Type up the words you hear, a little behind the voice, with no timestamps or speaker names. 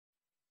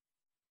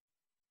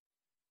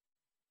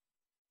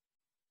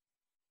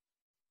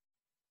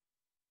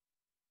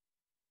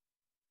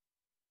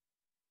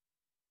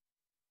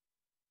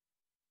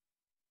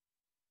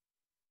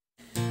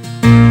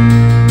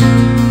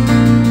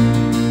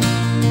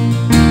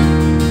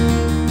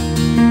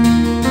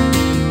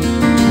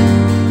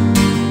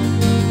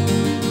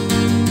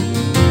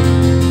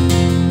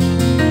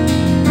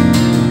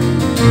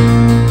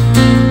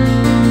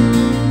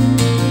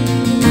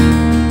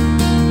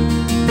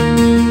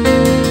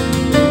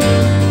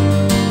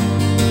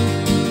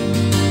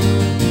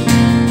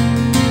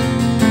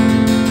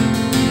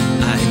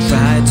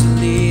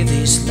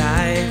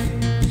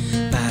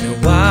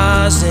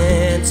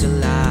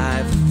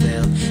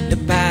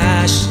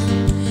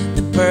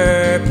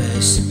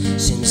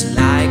purpose seems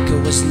like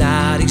it was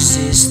not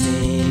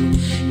existing.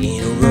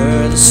 In a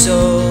world that's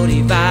so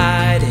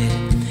divided,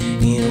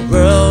 in a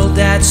world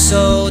that's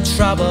so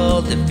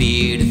troubled, I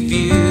fear the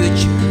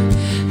future.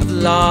 I've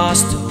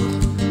lost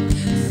hope,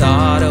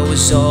 thought I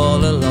was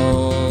all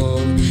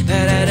alone.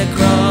 But at the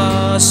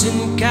cross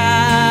in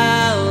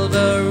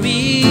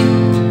Calvary,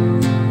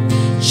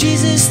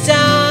 Jesus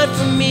died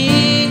for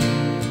me.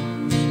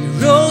 He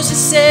rose and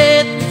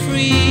set me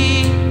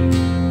free.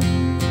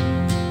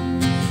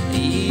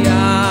 We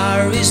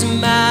are His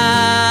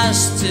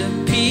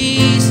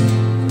masterpiece,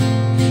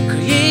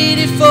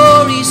 created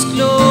for His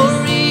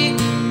glory.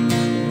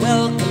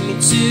 Welcome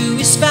into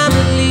His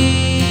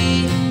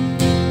family.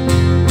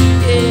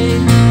 Yeah.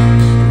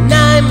 And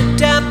I'm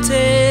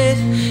adopted,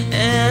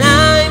 and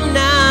I'm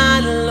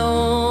not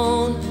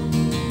alone.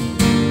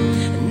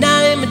 And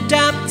I'm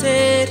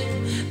adopted,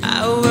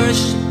 I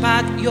worship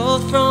at your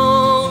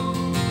throne.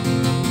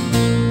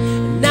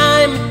 And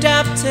I'm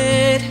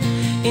adopted,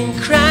 in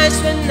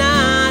Christ we're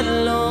not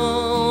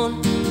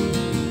alone.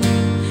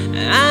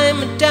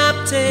 I'm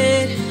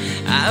adopted,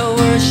 I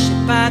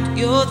worship at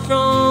your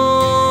throne.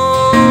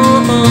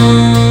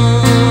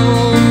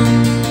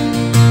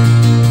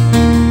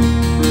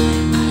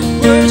 I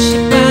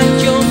worship at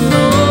your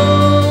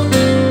throne.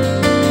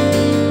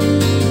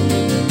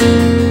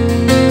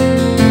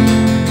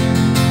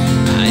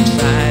 I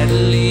tried to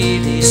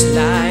live this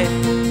life,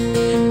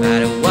 but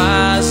it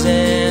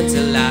wasn't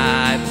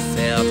alive. I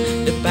felt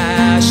the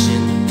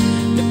passion,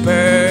 the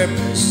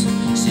purpose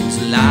seems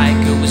like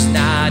it was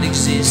not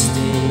existing.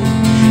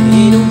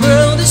 In a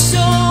world that's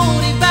so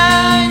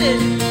divided,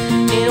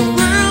 in a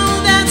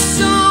world that's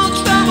so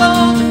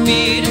troubled, I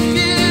fear the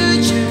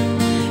future,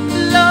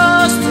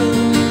 lost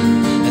hope.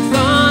 I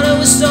thought I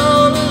was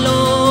all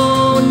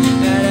alone.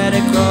 But at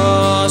the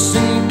cross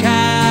in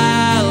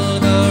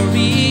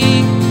Calvary,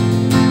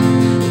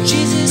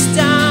 Jesus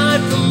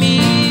died for me.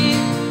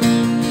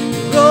 He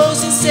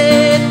rose and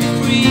set me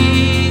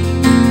free.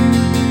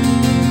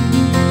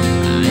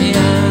 I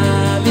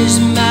am His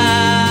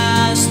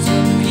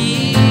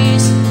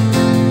masterpiece,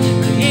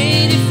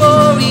 created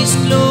for His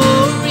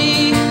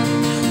glory.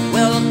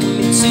 Welcome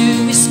into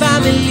His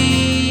family.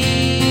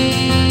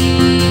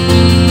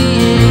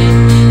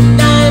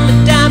 And I'm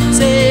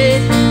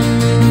adopted,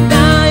 and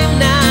I'm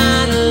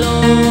not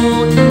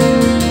alone.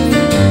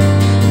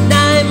 And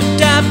I'm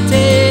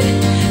adopted,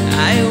 I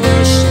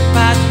worship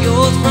at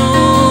your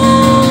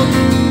throne.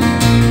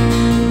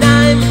 And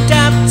I'm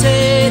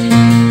adopted,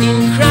 in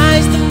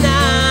Christ I'm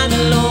not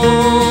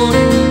alone.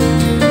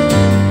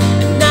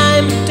 And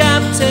I'm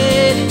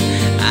adopted,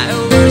 I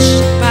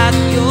worship at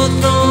your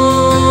throne.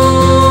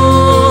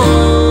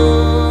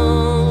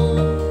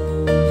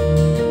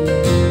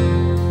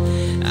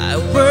 I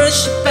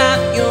worship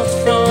at your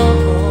throne.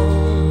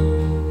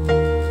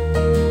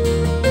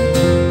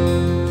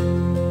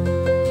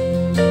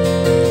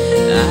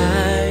 I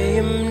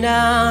am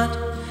not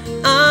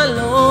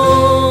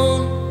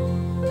alone.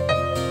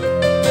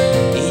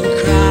 In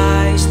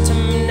Christ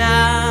I'm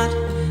not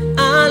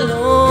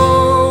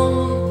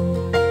alone.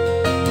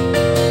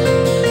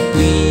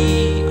 We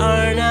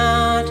are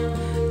not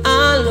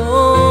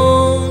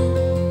alone.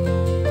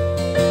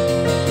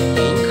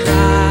 In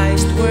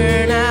Christ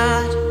we're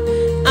not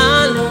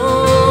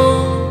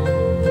alone.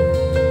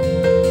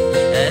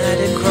 At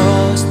the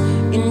cross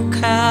in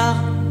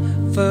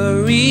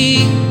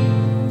Calvary,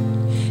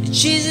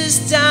 Jesus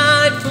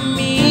died for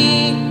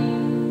me.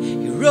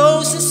 He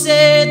rose and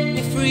set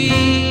me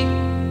free.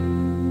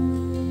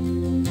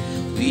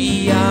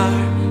 We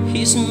are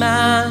His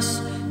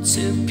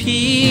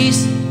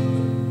masterpiece,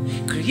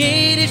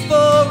 created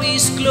for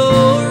His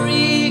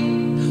glory.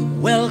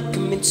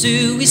 Welcome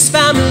into His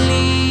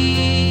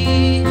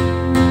family.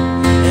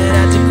 And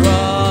at the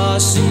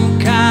cross in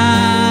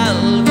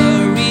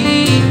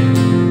Calvary,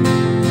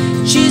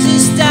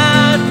 Jesus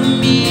died for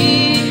me.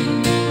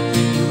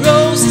 He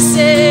rose and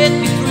set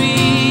me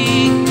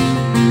free.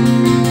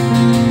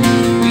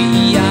 We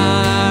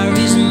are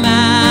His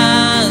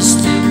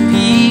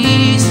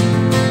masterpiece,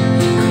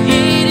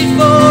 created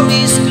for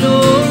His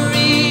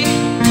glory.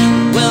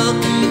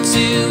 Welcome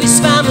into His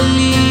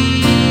family.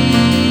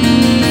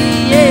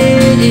 Yeah.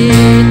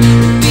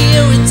 We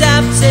are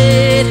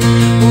adopted,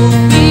 oh,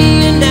 we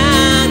are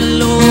not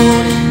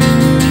alone.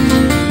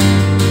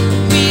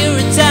 We are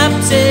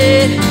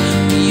adopted,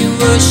 we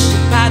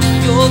worship at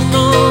your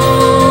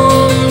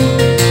throne.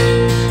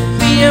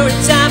 We are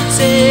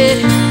adopted,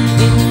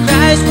 in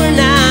Christ we're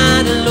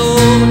not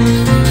alone.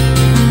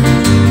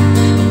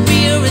 We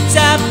are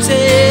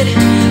adopted,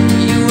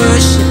 we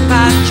worship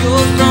at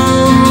your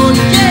throne.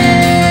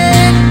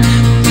 Yeah,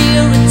 we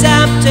are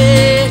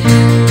adopted,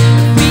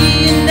 we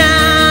are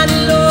not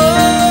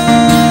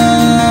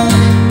alone.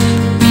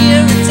 We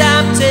are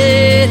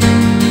adopted,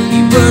 we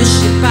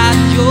worship at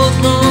your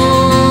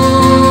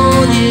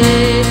throne.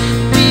 Yeah,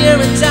 we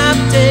are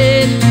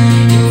adopted,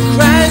 in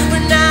Christ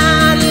we're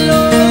not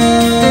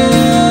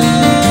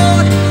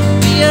alone.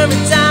 We are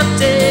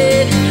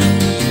adopted,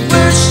 we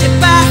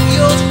worship at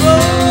your throne.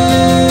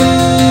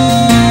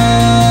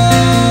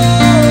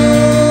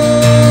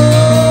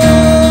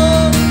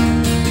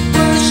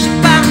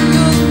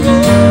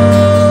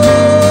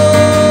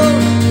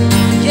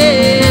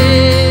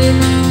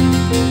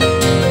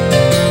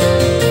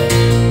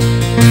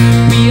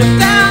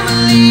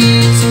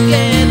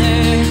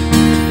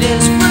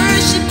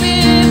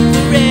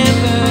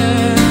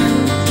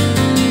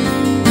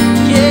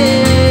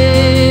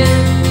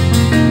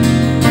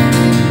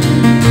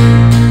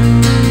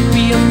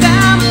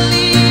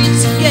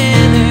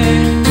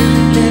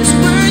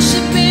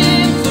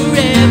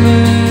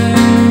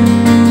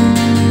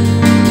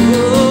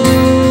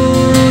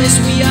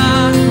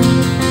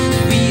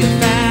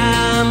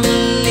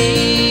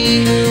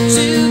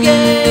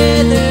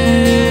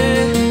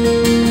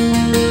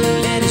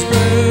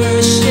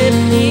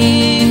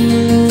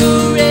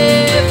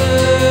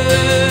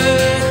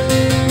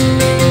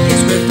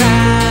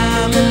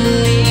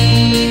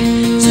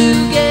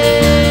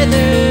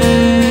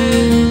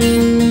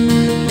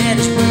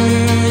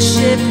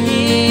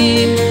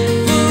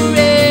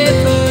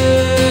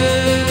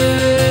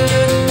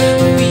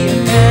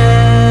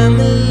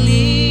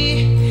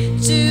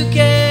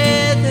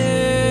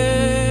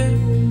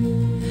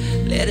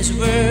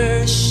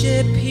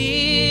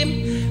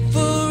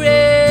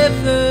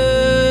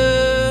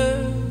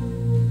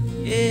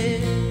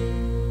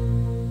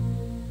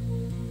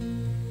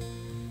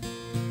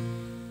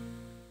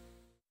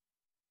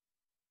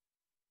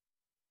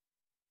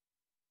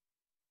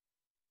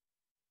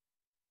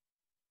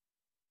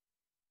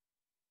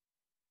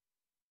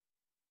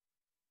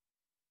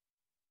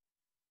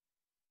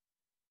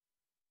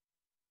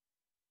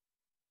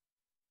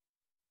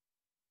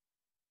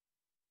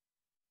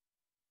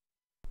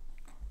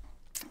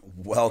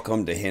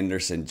 Welcome to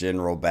Henderson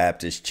General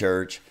Baptist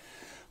Church,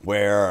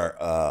 where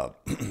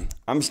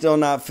I'm still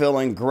not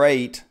feeling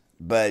great,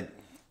 but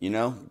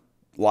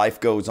life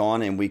goes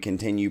on and we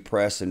continue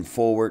pressing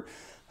forward.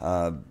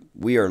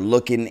 We are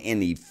looking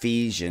in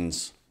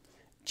Ephesians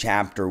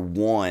chapter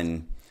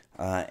 1,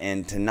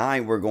 and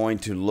tonight we're going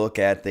to look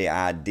at the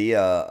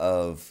idea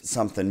of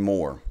something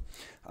more.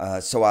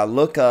 So I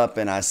look up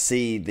and I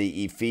see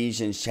the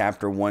Ephesians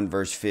chapter 1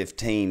 verse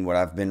 15, what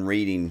I've been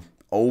reading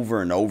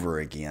over and over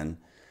again.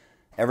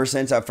 Ever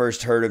since I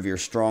first heard of your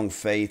strong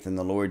faith in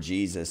the Lord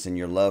Jesus and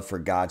your love for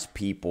God's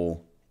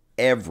people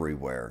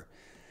everywhere,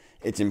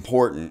 it's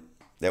important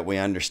that we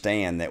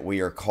understand that we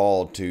are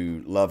called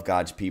to love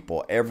God's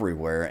people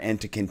everywhere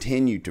and to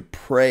continue to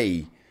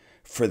pray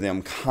for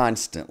them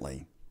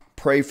constantly.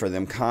 Pray for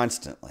them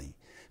constantly.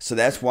 So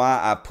that's why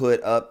I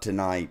put up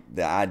tonight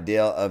the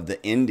idea of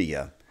the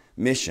India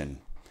mission.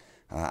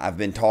 I've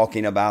been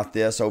talking about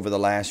this over the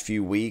last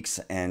few weeks,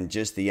 and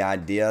just the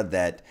idea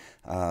that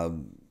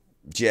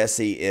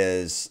Jesse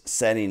is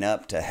setting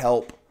up to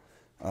help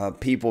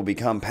people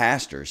become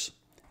pastors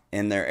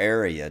in their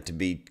area, to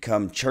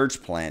become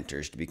church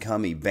planters, to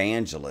become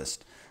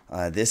evangelists.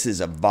 This is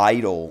a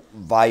vital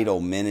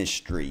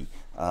ministry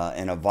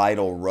and a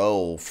vital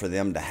role for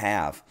them to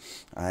have.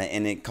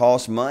 And it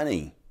costs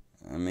money.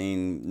 I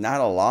mean, not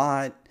a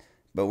lot,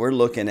 but we're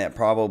looking at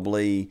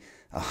probably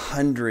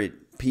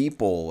 100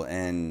 people,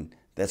 and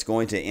that's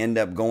going to end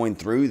up going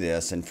through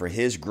this. And for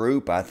his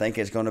group, I think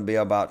it's going to be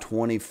about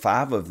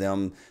 25 of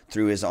them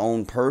through his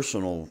own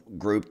personal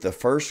group, the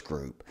first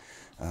group.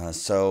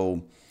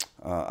 So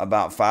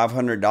about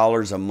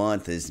 $500 a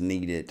month is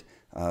needed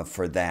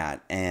for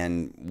that.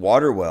 And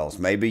water wells,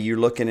 maybe you're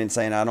looking and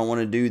saying, I don't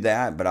want to do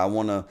that, but I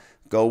want to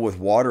go with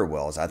water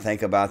wells. I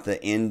think about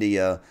the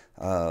India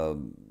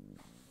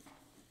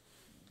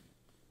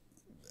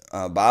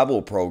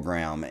Bible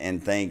program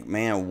and think,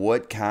 man,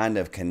 what kind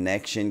of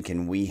connection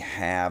can we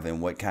have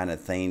and what kind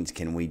of things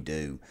can we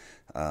do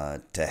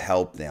to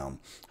help them?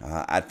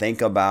 I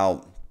think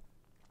about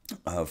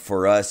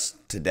for us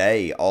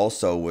today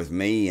also with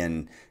me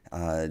and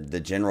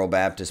the General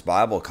Baptist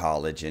Bible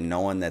College, and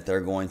knowing that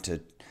they're going to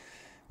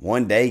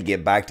one day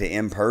get back to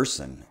in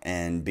person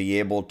and be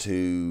able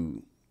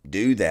to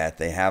do that.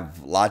 They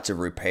have lots of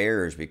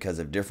repairs because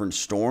of different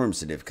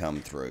storms that have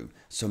come through.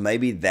 So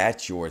maybe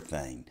that's your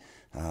thing.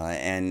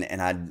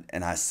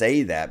 And I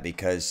say that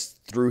because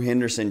through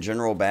Henderson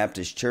General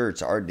Baptist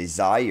Church, our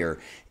desire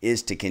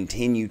is to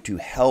continue to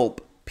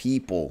help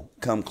people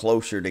come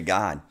closer to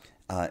God,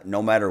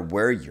 no matter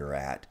where you're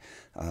at.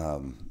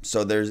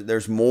 So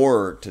there's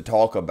more to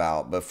talk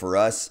about, but for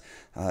us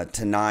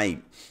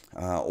tonight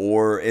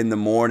or in the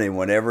morning,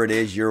 whatever it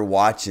is you're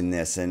watching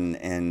this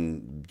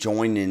and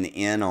joining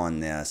in on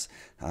this,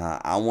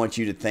 I want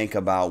you to think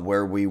about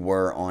where we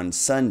were on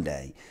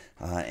Sunday.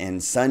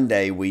 And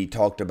Sunday we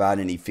talked about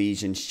in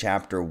Ephesians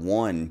chapter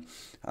 1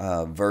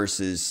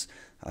 verses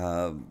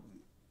 5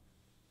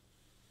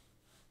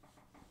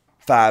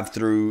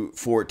 through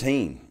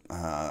 14.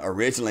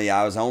 Originally,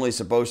 I was only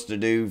supposed to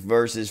do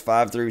verses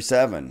 5 through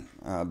 7,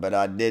 but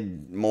I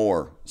did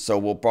more. So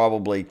we'll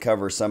probably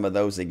cover some of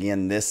those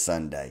again this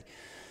Sunday.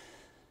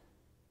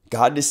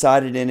 God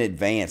decided in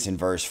advance, in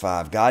verse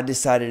 5, God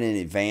decided in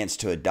advance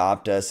to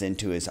adopt us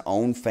into his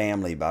own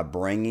family by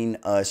bringing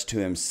us to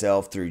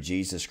himself through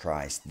Jesus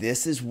Christ.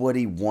 This is what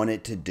he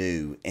wanted to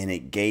do, and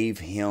it gave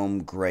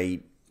him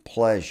great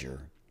pleasure.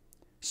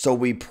 So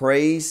we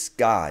praise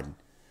God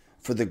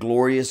for the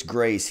glorious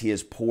grace he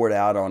has poured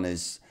out on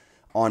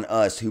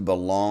us who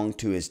belong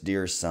to his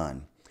dear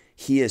Son.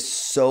 He is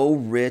so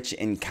rich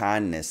in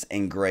kindness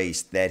and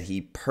grace that he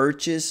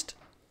purchased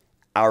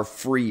our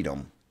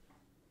freedom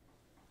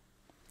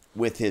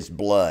with his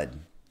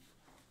blood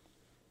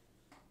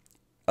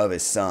of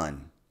his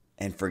Son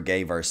and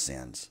forgave our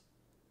sins.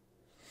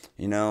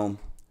 You know,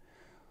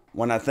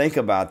 when I think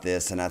about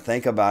this and I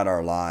think about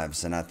our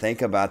lives and I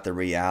think about the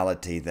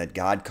reality that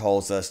God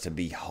calls us to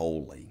be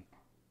holy,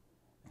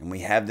 and we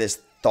have this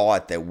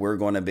thought that we're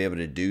going to be able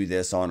to do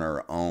this on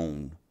our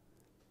own,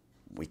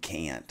 we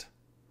can't.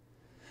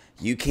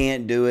 You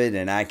can't do it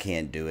and I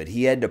can't do it.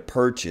 He had to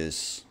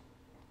purchase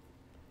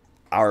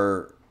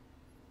our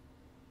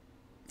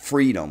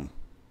freedom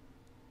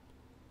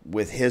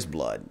with his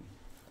blood.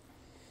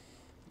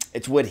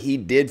 It's what he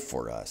did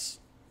for us.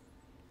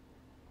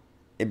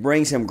 It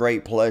brings him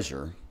great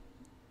pleasure.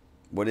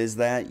 What is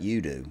that?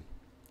 You do.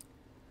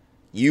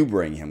 You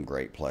bring him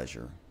great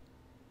pleasure.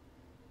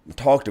 We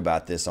talked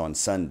about this on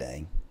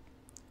Sunday.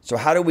 So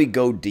how do we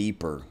go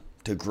deeper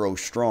to grow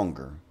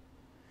stronger?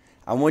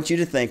 I want you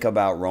to think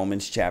about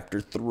Romans chapter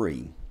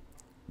 3,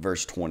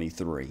 verse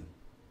 23.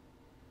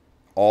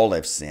 All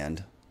have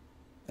sinned,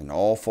 and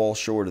all fall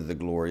short of the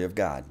glory of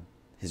God.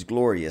 His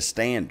glory is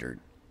standard.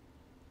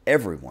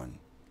 Everyone.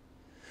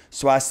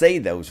 So I say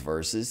those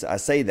verses. I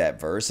say that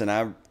verse, and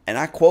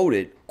I quote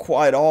it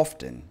quite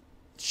often.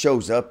 It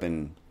shows up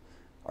in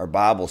our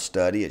Bible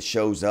study. It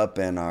shows up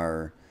in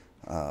our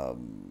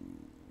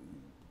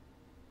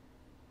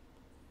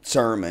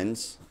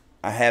sermons.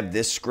 I have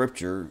this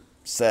scripture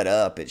set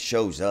up. It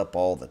shows up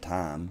all the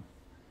time.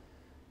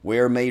 We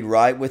are made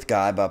right with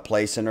God by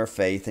placing our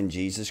faith in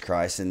Jesus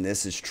Christ, and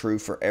this is true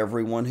for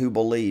everyone who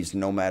believes,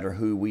 no matter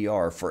who we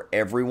are. For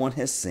everyone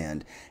has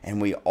sinned,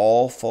 and we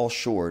all fall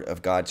short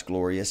of God's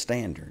glorious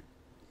standard.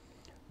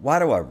 Why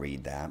do I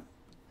read that?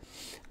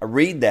 I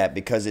read that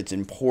because it's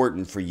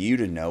important for you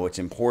to know, it's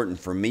important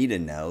for me to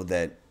know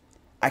that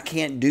I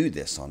can't do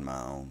this on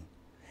my own.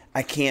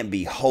 I can't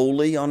be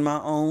holy on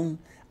my own.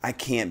 I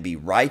can't be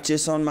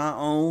righteous on my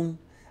own.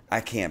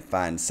 I can't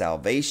find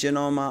salvation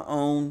on my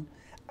own.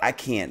 I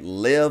can't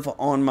live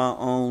on my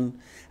own.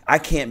 I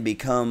can't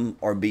become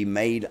or be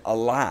made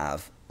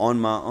alive on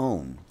my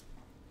own.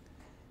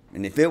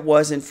 And if it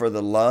wasn't for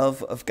the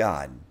love of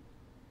God,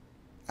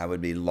 I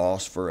would be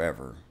lost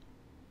forever.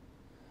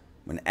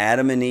 When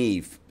Adam and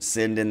Eve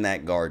sinned in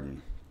that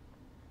garden,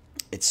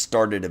 it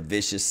started a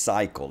vicious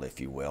cycle, if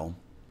you will.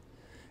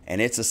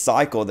 And it's a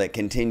cycle that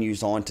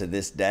continues on to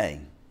this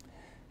day.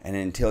 And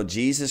until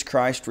Jesus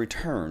Christ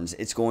returns,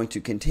 it's going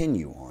to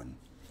continue on.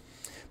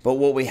 But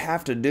what we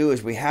have to do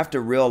is we have to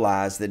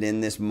realize that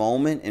in this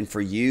moment, and for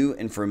you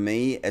and for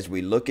me, as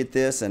we look at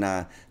this, and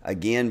I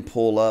again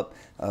pull up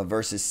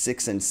verses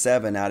 6 and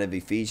 7 out of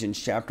Ephesians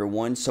chapter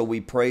 1. So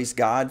we praise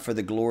God for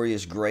the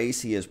glorious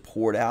grace He has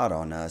poured out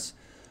on us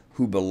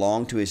who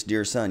belong to His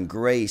dear Son.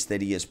 Grace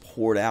that He has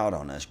poured out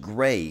on us.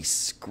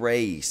 Grace,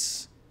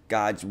 grace,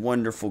 God's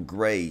wonderful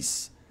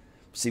grace.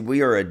 See,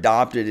 we are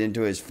adopted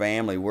into His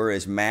family. We're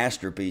His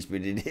masterpiece,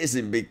 but it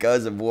isn't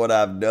because of what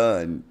I've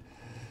done.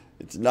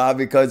 It's not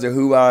because of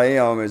who I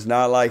am. It's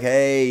not like,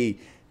 hey,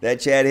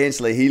 that Chad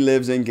Hensley, he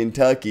lives in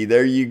Kentucky.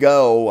 There you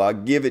go. I'll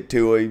give it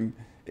to him.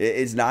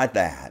 It's not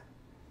that.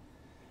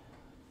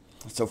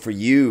 So for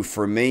you,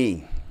 for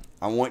me,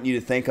 I want you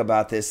to think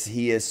about this.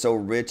 He is so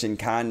rich in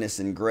kindness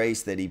and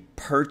grace that He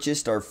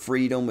purchased our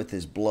freedom with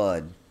His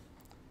blood,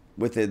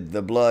 with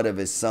the blood of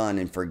His Son,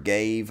 and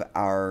forgave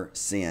our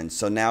sins.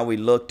 So now we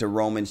look to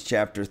Romans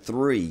chapter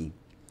 3,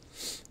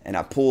 and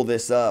I pull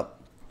this up,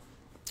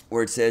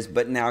 where it says,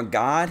 but now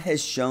God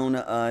has shown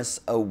us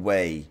a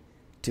way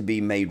to be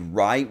made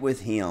right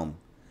with Him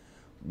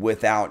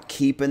without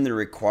keeping the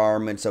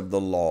requirements of the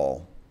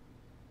law,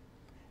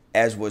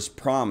 as was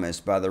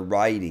promised by the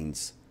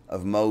writings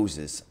of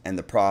Moses and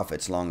the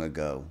prophets long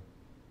ago.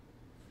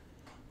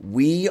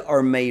 We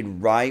are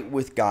made right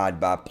with God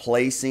by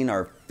placing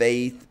our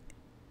faith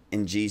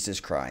in Jesus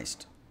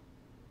Christ.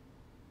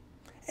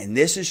 And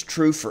this is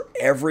true for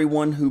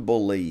everyone who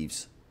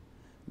believes,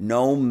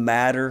 no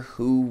matter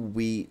who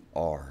we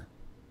are.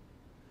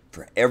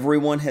 For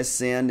everyone has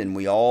sinned, and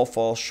we all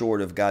fall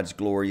short of God's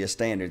glorious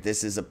standard.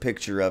 This is a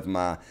picture of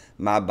my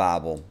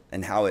Bible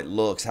and how it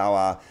looks, how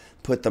I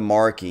put the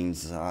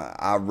markings.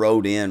 I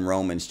wrote in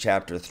Romans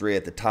chapter 3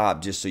 at the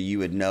top just so you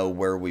would know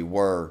where we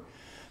were.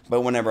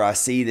 But whenever I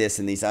see this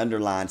in these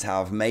underlines,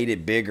 how I've made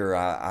it bigger,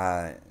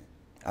 I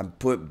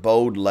put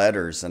bold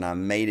letters and I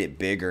made it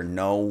bigger.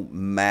 No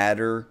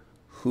matter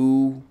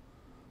who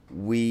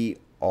we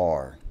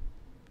are.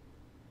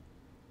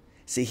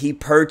 See, He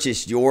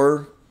purchased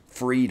your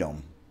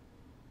freedom.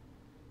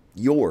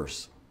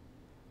 Yours.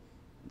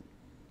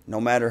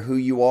 No matter who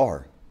you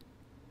are.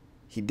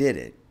 He did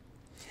it.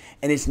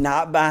 And it's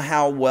not by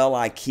how well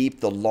I keep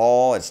the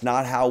law. It's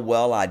not how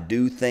well I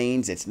do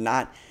things. It's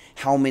not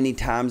how many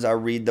times I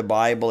read the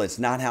Bible. It's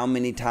not how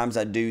many times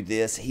I do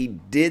this. He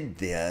did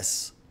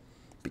this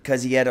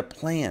because He had a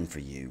plan for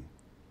you.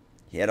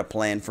 He had a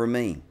plan for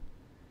me.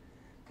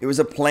 It was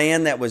a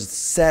plan that was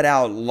set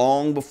out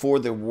long before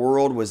the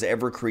world was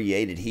ever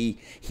created.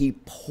 He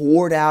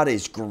poured out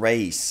His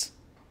grace.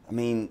 I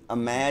mean,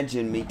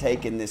 imagine me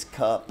taking this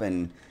cup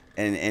and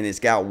it's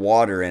got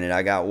water in it.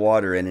 I got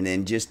water in it,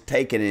 and just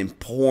taking it and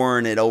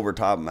pouring it over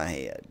top of my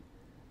head.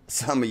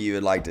 Some of you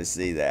would like to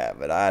see that,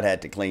 but I'd have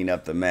to clean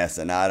up the mess,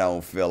 and I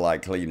don't feel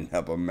like cleaning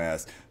up a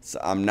mess. So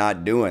I'm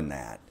not doing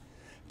that.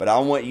 But I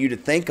want you to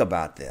think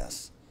about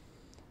this.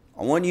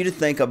 I want you to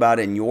think about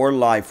in your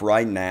life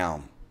right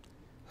now.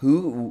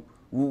 Who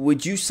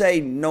would you say,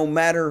 no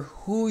matter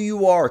who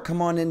you are,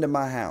 come on into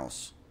my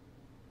house?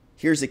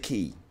 Here's a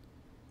key.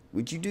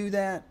 Would you do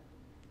that?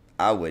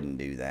 I wouldn't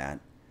do that.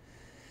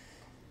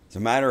 As a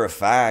matter of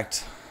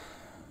fact,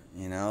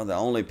 you know, the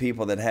only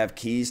people that have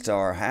keys to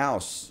our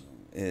house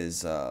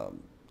is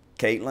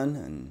Caitlin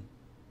and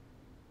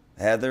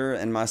Heather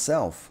and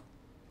myself.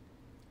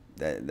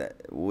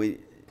 We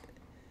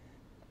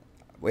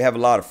have a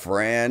lot of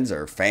friends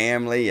or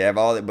family, you have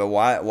all that, but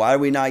why do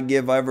we not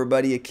give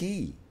everybody a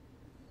key?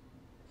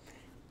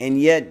 And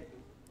yet,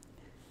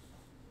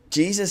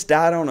 Jesus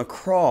died on a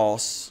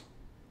cross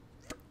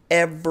for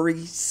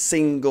every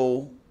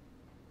single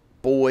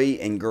boy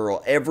and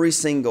girl, every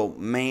single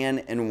man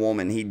and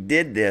woman. He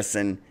did this,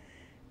 and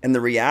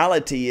the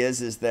reality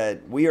is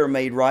that we are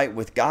made right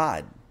with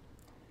God,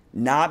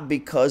 not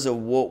because of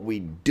what we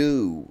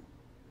do,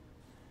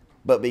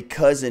 but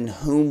because in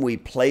whom we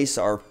place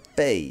our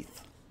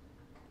faith.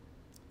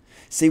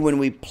 See, when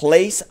we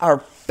place our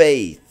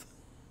faith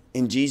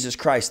in Jesus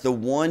Christ, the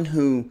one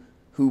who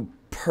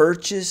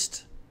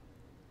purchased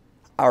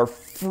our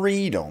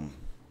freedom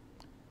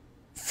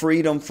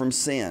freedom from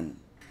sin,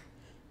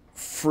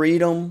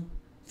 freedom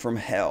from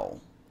hell,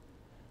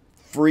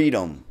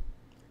 freedom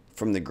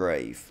from the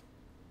grave.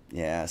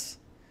 Yes.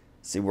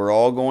 See, we're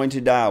all going to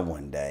die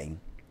one day,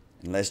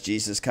 unless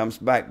Jesus comes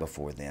back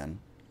before then.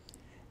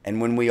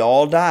 And when we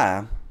all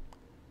die,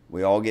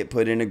 we all get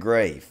put in a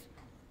grave,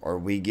 or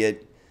we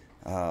get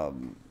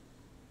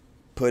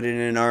put in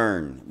an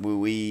urn.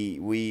 We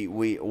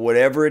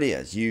whatever it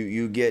is,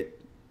 you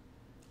get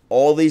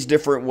all these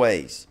different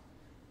ways.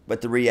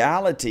 But the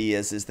reality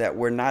is that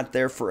we're not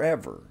there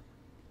forever.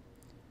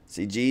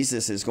 See,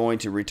 Jesus is going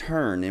to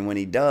return, and when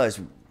he does,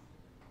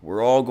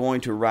 we're all going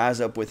to rise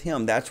up with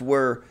him. That's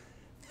where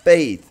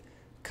faith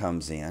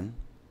comes in.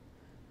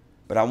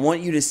 But I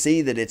want you to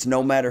see that it's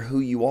no matter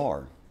who you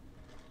are.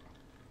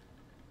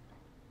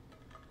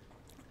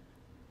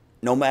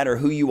 No matter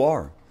who you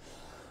are.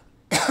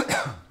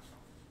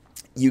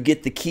 You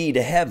get the key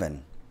to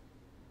heaven.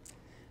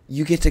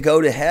 You get to go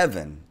to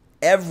heaven.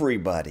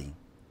 Everybody.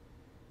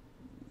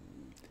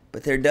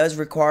 But there does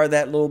require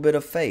that little bit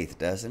of faith,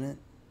 doesn't it?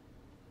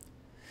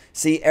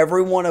 See,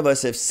 every one of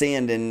us have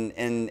sinned,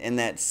 and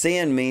that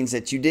sin means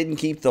that you didn't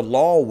keep the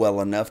law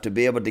well enough to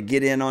be able to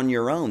get in on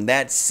your own.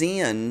 That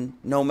sin,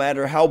 no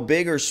matter how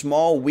big or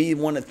small we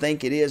want to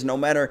think it is, no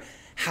matter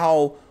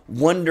how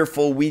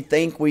wonderful we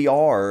think we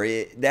are,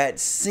 that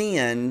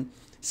sin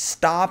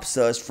stops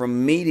us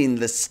from meeting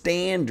the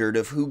standard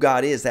of who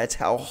God is. That's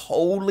how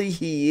holy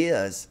he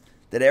is,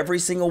 that every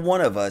single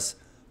one of us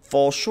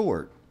falls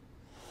short.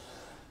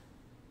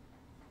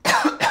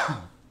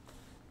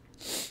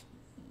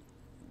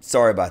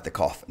 Sorry about the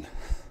coughing.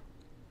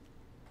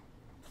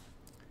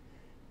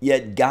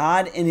 Yet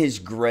God in his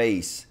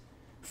grace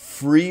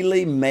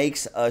freely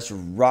makes us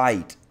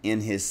right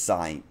in his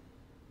sight.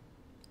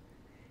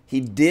 He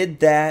did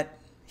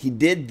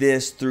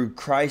this through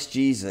Christ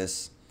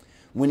Jesus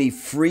when he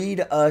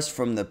freed us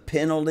from the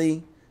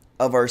penalty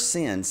of our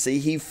sins. See,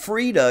 he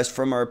freed us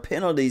from our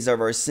penalties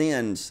of our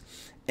sins.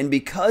 And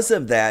because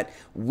of that,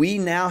 we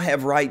now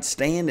have right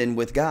standing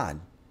with God.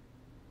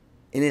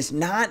 And it's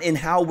not in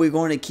how we're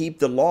going to keep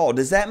the law.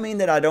 Does that mean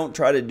that I don't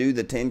try to do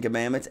the 10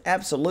 Commandments?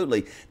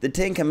 Absolutely. The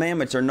 10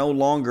 Commandments are no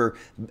longer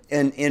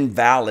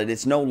invalid.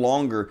 It's no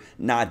longer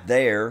not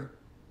there.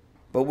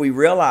 But we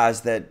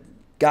realize that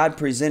God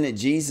presented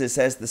Jesus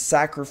as the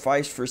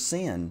sacrifice for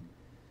sin.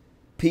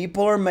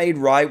 People are made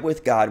right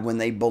with God when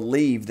they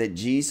believe that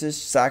Jesus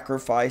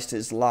sacrificed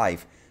his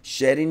life,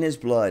 shedding his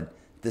blood.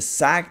 This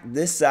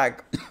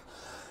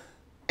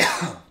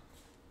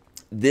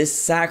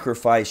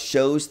sacrifice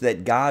shows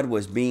that God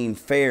was being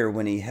fair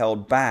when he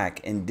held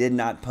back and did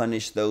not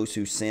punish those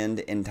who sinned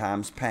in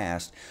times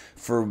past.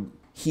 For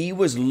he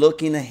was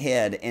looking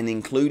ahead and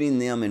including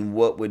them in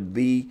what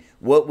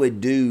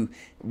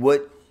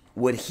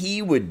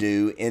he would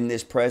do in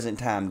this present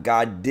time.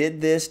 God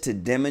did this to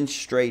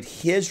demonstrate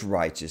his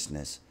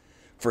righteousness.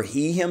 For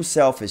he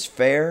himself is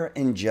fair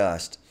and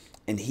just,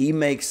 and he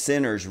makes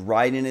sinners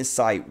right in his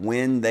sight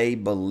when they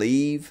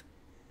believe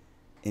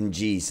in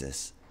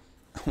Jesus.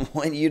 I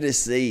want you to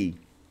see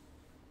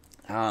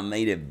how I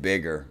made it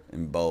bigger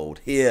and bold.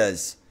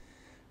 His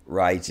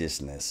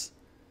righteousness.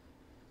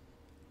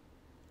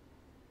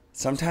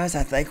 Sometimes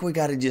I think we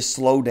got to just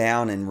slow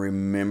down and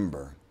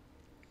remember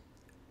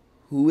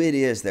who it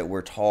is that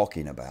we're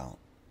talking about.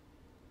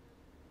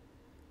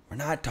 We're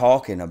not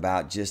talking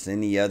about just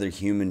any other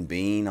human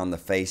being on the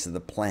face of the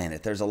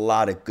planet. There's a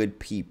lot of good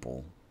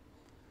people.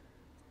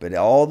 But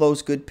all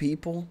those good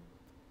people,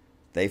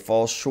 they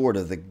fall short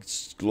of the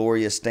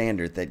glorious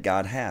standard that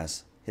God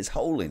has. His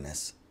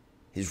holiness,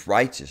 his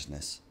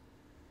righteousness.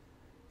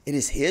 It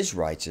is his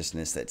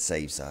righteousness that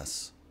saves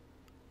us,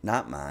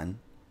 not mine.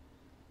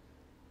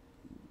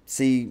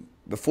 See,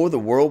 before the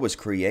world was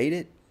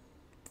created,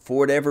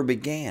 before it ever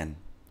began,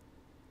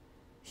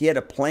 he had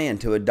a plan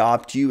to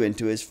adopt you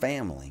into his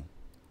family,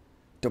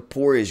 to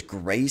pour his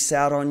grace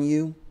out on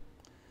you,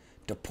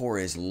 to pour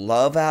his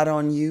love out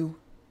on you,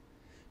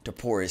 to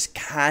pour his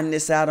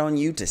kindness out on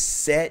you, to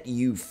set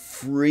you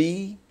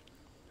free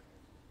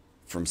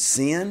from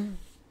sin,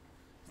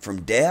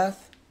 from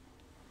death,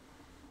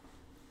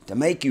 to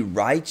make you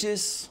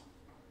righteous.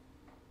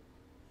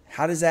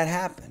 How does that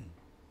happen?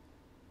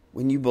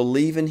 When you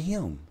believe in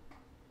him.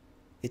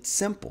 It's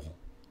simple.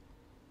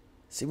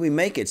 See, we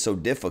make it so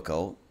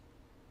difficult.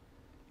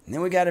 And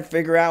then we got to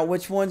figure out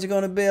which ones are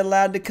going to be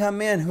allowed to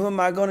come in. Who am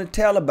I going to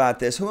tell about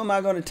this? Who am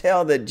I going to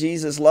tell that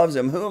Jesus loves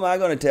them? Who am I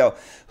going to tell?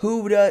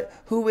 Who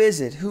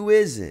is it? Who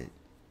is it?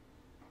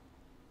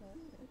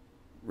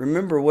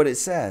 Remember what it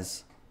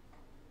says.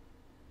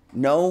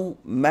 No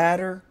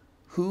matter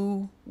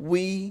who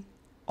we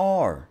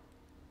are.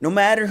 No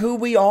matter who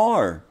we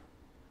are.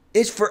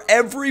 It's for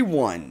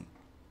everyone.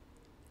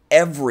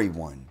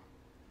 Everyone.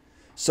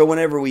 So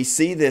whenever we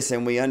see this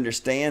and we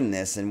understand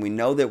this and we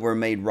know that we're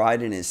made right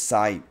in his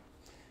sight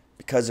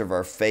because of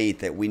our faith,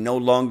 that we no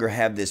longer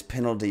have this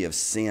penalty of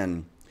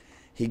sin,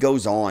 he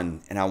goes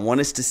on, and I want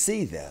us to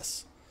see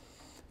this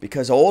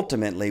because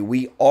ultimately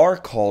we are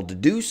called to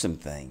do some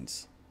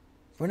things.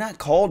 We're not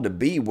called to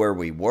be where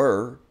we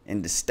were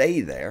and to stay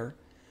there.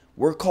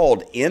 We're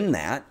called in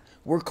that.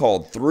 We're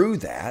called through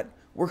that.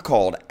 We're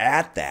called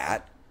at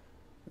that.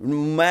 No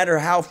matter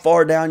how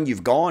far down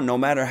you've gone, no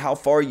matter how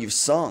far you've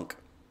sunk,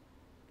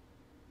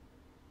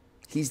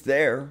 He's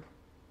there.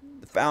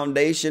 The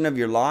foundation of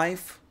your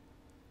life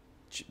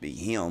should be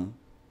Him.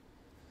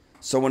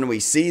 So when we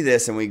see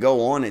this and we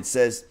go on, it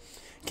says,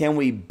 can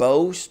we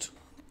boast?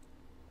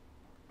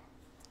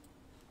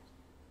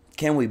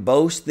 Can we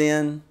boast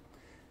then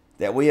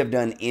that we have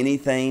done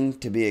anything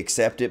to be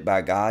accepted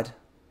by God?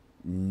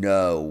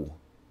 No.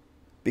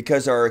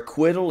 Because our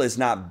acquittal is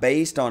not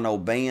based on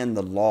obeying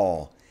the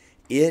law.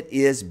 It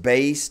is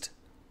based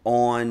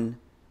on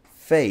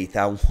faith.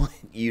 I want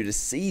you to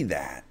see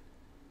that.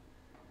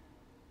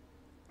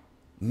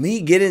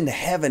 Me getting to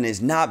heaven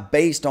is not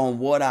based on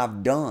what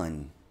I've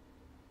done.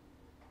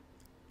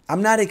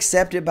 I'm not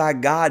accepted by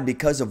God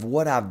because of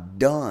what I've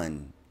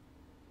done.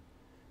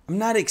 I'm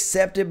not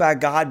accepted by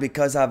God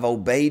because I've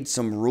obeyed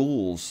some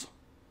rules,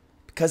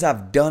 because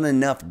I've done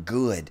enough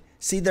good.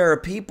 See, there are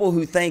people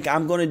who think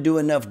I'm going to do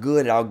enough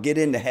good, I'll get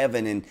into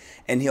heaven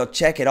and He'll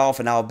check it off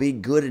and I'll be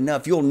good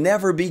enough. You'll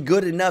never be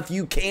good enough.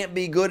 You can't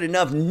be good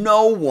enough.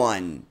 No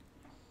one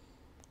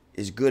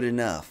is good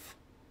enough.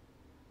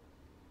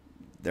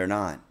 They're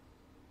not.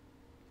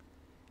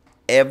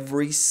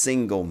 Every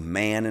single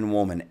man and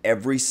woman,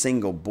 every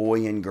single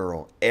boy and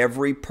girl,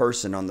 every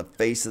person on the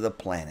face of the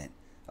planet,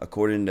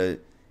 according to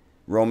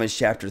Romans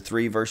chapter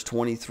 3, verse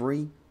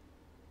 23,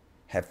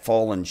 have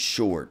fallen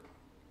short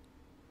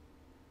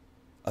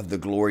of the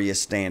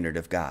glorious standard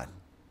of God.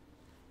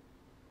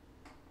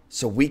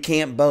 So we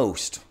can't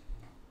boast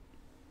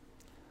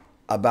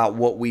about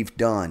what we've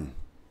done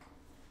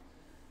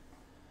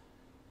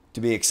to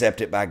be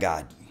accepted by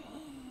God.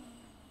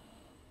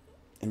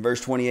 In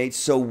verse 28,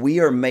 so we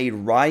are made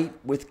right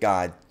with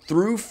God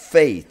through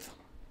faith,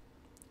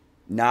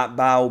 not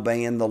by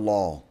obeying the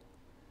law.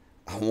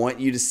 I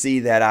want you to see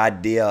that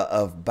idea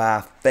of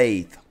by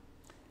faith,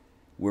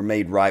 we're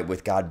made right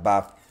with God.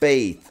 By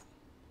faith,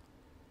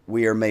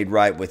 we are made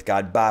right with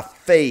God. By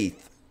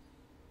faith.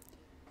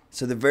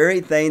 So the very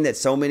thing that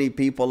so many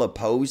people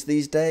oppose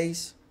these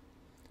days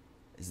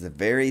is the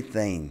very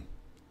thing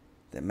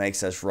that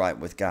makes us right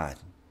with God.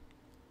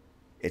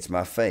 It's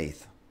my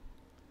faith.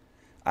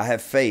 I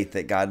have faith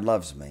that God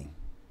loves me.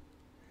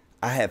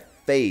 I have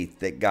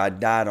faith that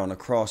God died on a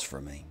cross for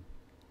me.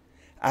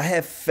 I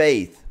have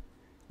faith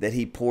that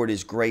He poured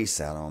His grace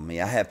out on me.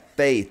 I have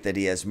faith that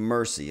He has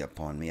mercy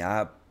upon me.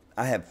 I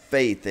have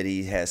faith that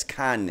He has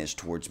kindness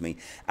towards me.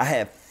 I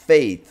have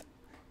faith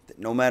that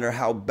no matter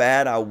how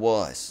bad I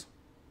was,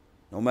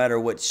 no matter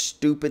what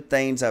stupid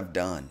things I've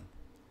done,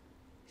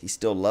 He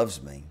still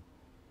loves me.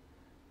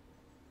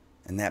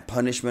 And that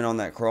punishment on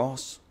that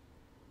cross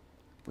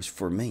was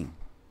for me.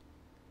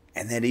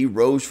 And that He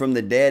rose from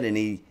the dead and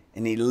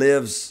He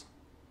lives.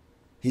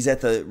 He's at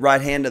the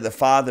right hand of the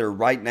Father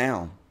right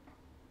now,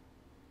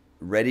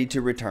 ready to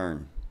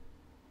return.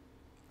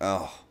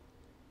 Oh,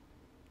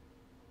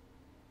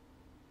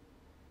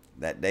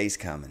 that day's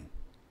coming.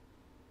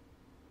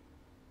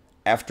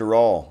 After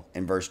all,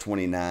 in verse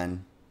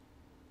 29,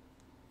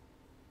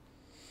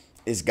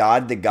 is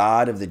God the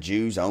God of the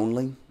Jews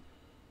only?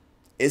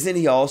 Isn't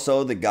He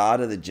also the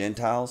God of the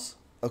Gentiles?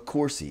 Of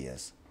course He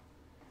is.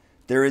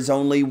 There is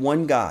only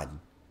one God,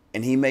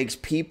 and He makes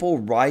people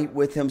right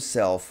with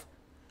Himself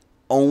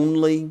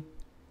only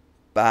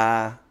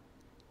by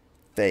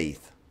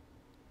faith,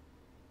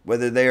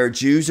 whether they are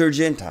Jews or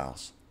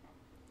Gentiles.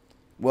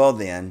 Well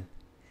then,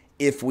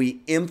 if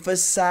we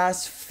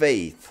emphasize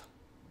faith,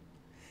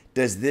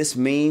 does this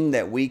mean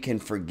that we can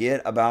forget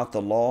about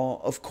the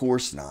law? Of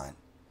course not.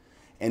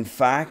 In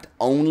fact,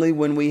 only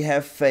when we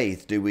have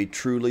faith do we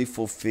truly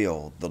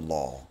fulfill the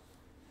law.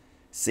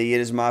 See,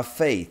 it is my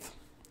faith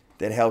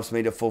that helps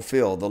me to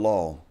fulfill the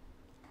law.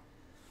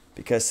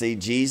 Because see,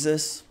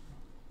 Jesus,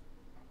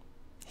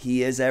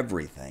 He is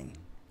everything.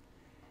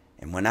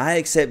 And when I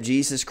accept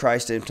Jesus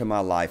Christ into my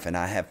life and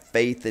I have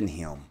faith in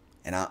Him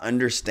and I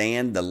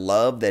understand the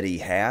love that He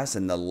has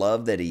and the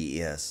love that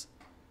He is,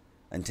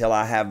 until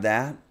I have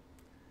that,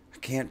 I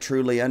can't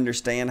truly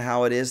understand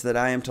how it is that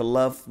I am to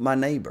love my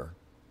neighbor.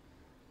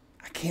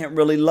 I can't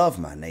really love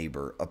my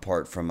neighbor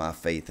apart from my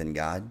faith in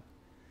God.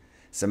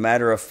 As a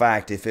matter of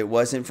fact, if it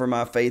wasn't for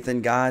my faith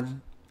in God,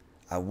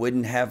 I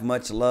wouldn't have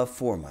much love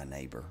for my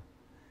neighbor.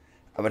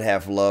 I would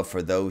have love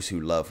for those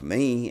who love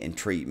me and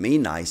treat me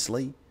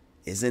nicely.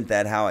 Isn't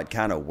that how it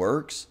kind of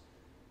works?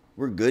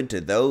 We're good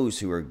to those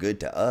who are good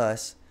to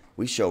us.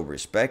 We show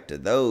respect to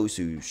those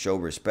who show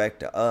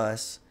respect to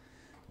us.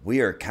 We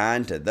are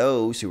kind to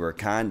those who are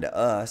kind to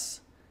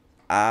us.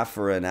 Eye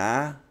for an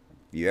eye.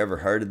 You ever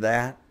heard of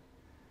that?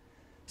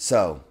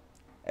 So,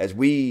 as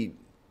we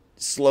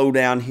slow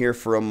down here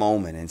for a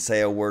moment and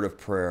say a word of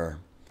prayer,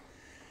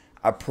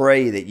 I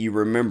pray that you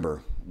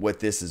remember what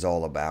this is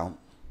all about.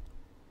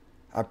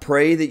 I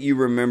pray that you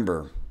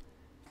remember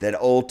that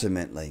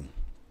ultimately,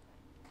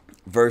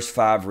 verse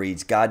 5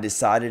 reads, God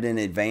decided in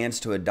advance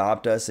to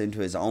adopt us into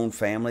His own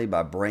family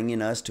by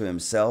bringing us to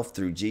Himself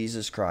through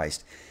Jesus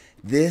Christ.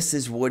 This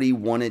is what he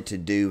wanted to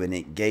do, and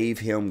it gave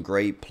him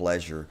great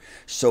pleasure.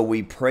 So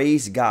we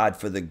praise God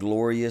for the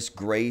glorious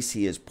grace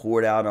he has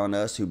poured out on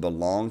us who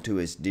belong to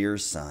his dear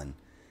Son.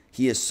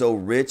 He is so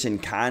rich in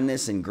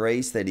kindness and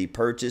grace that he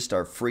purchased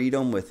our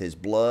freedom with his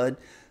blood,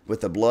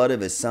 with the blood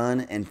of his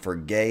Son, and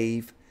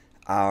forgave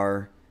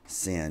our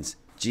sins.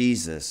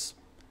 Jesus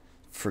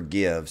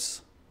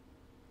forgives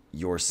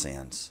your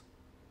sins.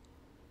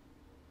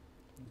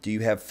 Do you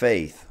have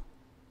faith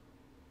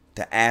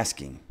to ask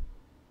him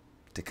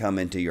to come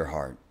into your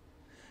heart?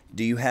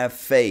 Do you have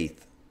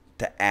faith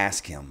to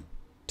ask him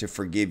to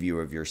forgive you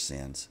of your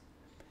sins?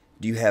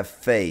 Do you have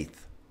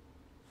faith?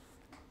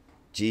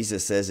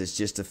 Jesus says it's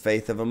just the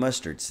faith of a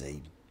mustard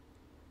seed.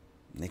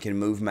 And it can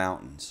move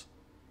mountains.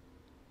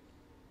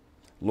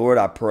 Lord,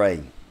 I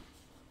pray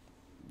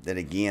that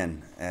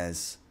again,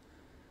 as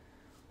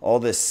all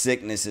this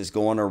sickness is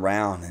going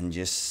around and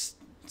just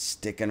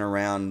sticking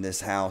around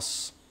this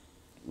house,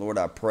 Lord,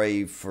 I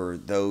pray for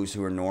those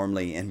who are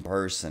normally in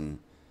person,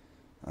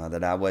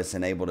 that I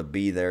wasn't able to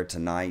be there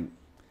tonight.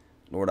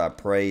 Lord, I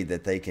pray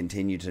that they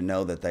continue to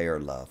know that they are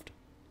loved.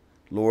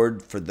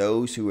 Lord, for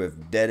those who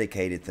have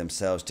dedicated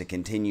themselves to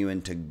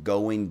continuing to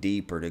going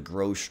deeper, to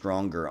grow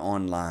stronger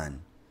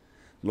online,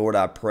 Lord,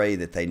 I pray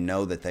that they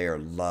know that they are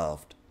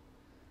loved.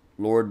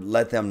 Lord,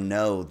 let them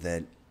know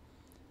that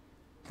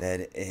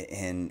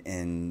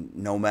in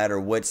no matter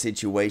what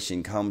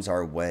situation comes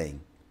our way,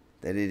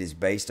 that it is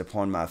based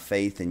upon my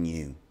faith in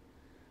you.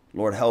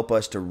 Lord, help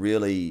us to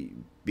really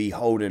be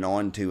holding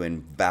on to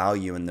and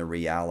valuing the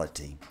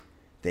reality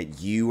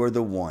that you are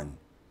the one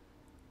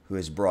who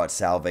has brought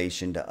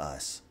salvation to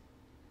us.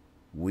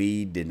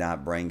 We did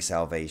not bring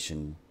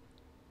salvation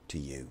to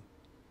you.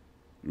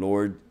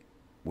 Lord,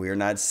 we are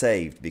not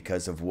saved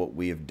because of what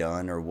we have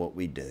done or what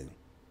we do.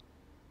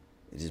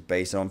 It is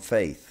based on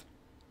faith.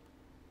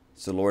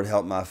 So Lord,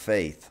 help my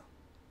faith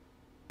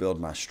build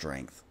my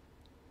strength.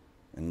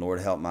 And Lord,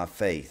 help my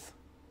faith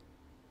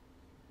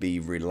be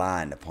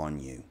reliant upon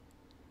you.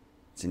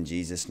 It's in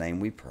Jesus' name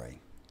we pray.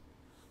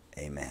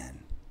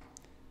 Amen.